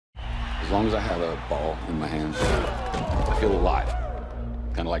As long as I have a ball in my hands, I feel alive.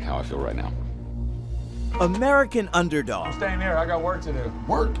 Kind of like how I feel right now. American Underdog. I'm staying here. I got work to do.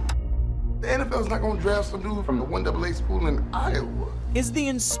 Work? The NFL's not going to draft some dude from the 1AA school in Iowa. Is the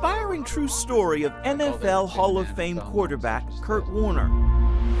inspiring true story of NFL Hall of Fame quarterback Kurt Warner.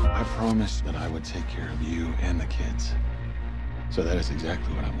 I promised that I would take care of you and the kids. So that is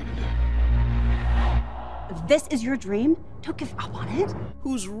exactly what I'm going to do. If this is your dream, don't give up on it.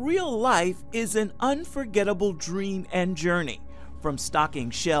 Whose real life is an unforgettable dream and journey, from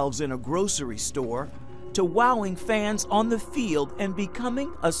stocking shelves in a grocery store to wowing fans on the field and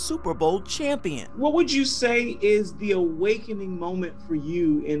becoming a Super Bowl champion. What would you say is the awakening moment for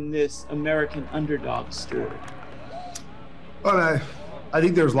you in this American Underdog story? Well, I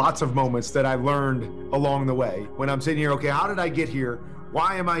think there's lots of moments that I learned along the way. When I'm sitting here, okay, how did I get here?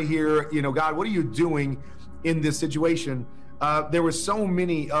 Why am I here? You know, God, what are you doing in this situation? There were so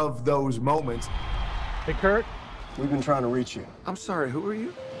many of those moments. Hey, Kurt. We've been trying to reach you. I'm sorry, who are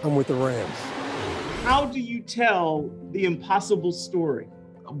you? I'm with the Rams. How do you tell the impossible story?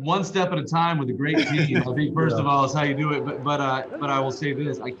 One step at a time with a great team. I think first of all is how you do it. But I will say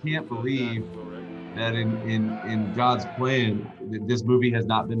this: I can't believe that in God's plan that this movie has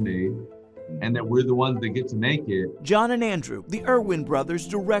not been made, and that we're the ones that get to make it. John and Andrew, the Irwin brothers,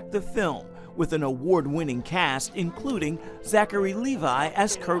 direct the film with an award-winning cast, including Zachary Levi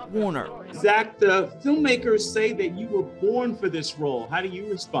as Kurt Warner. Zach, the filmmakers say that you were born for this role. How do you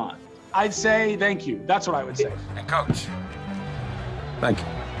respond? I'd say thank you. That's what I would say. And coach, Thank you.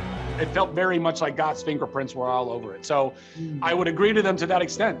 It felt very much like God's fingerprints were all over it. So I would agree to them to that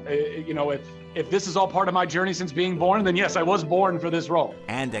extent. You know, if this is all part of my journey since being born, then yes, I was born for this role.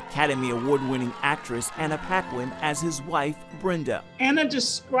 And Academy Award-winning actress Anna Paquin as his wife, Brenda. Anna,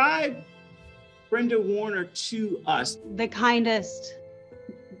 describe Brenda Warner to us. The kindest,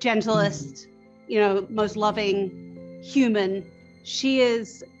 gentlest, most loving human. She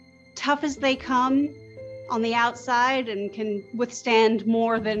is tough as they come on the outside and can withstand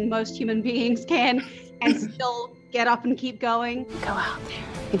more than most human beings can and still get up and keep going. Go out there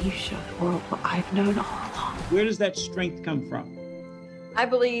and you show the world what I've known all along. Where does that strength come from? I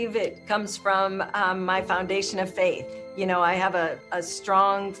believe it comes from my foundation of faith. You know, I have a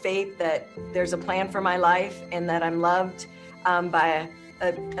strong faith that there's a plan for my life and that I'm loved by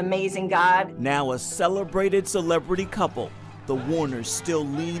an amazing God. Now a celebrated celebrity couple, the Warners still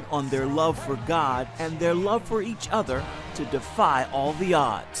lean on their love for God and their love for each other to defy all the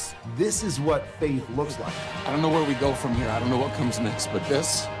odds. This is what faith looks like. I don't know where we go from here. I don't know what comes next, but we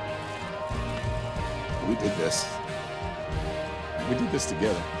did this. We did this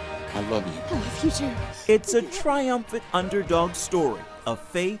together. I love you. I love you too. It's a triumphant underdog story of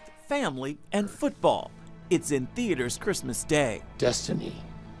faith, family, and football. It's in theaters Christmas Day. destiny.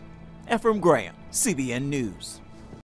 Ephraim Graham, CBN News.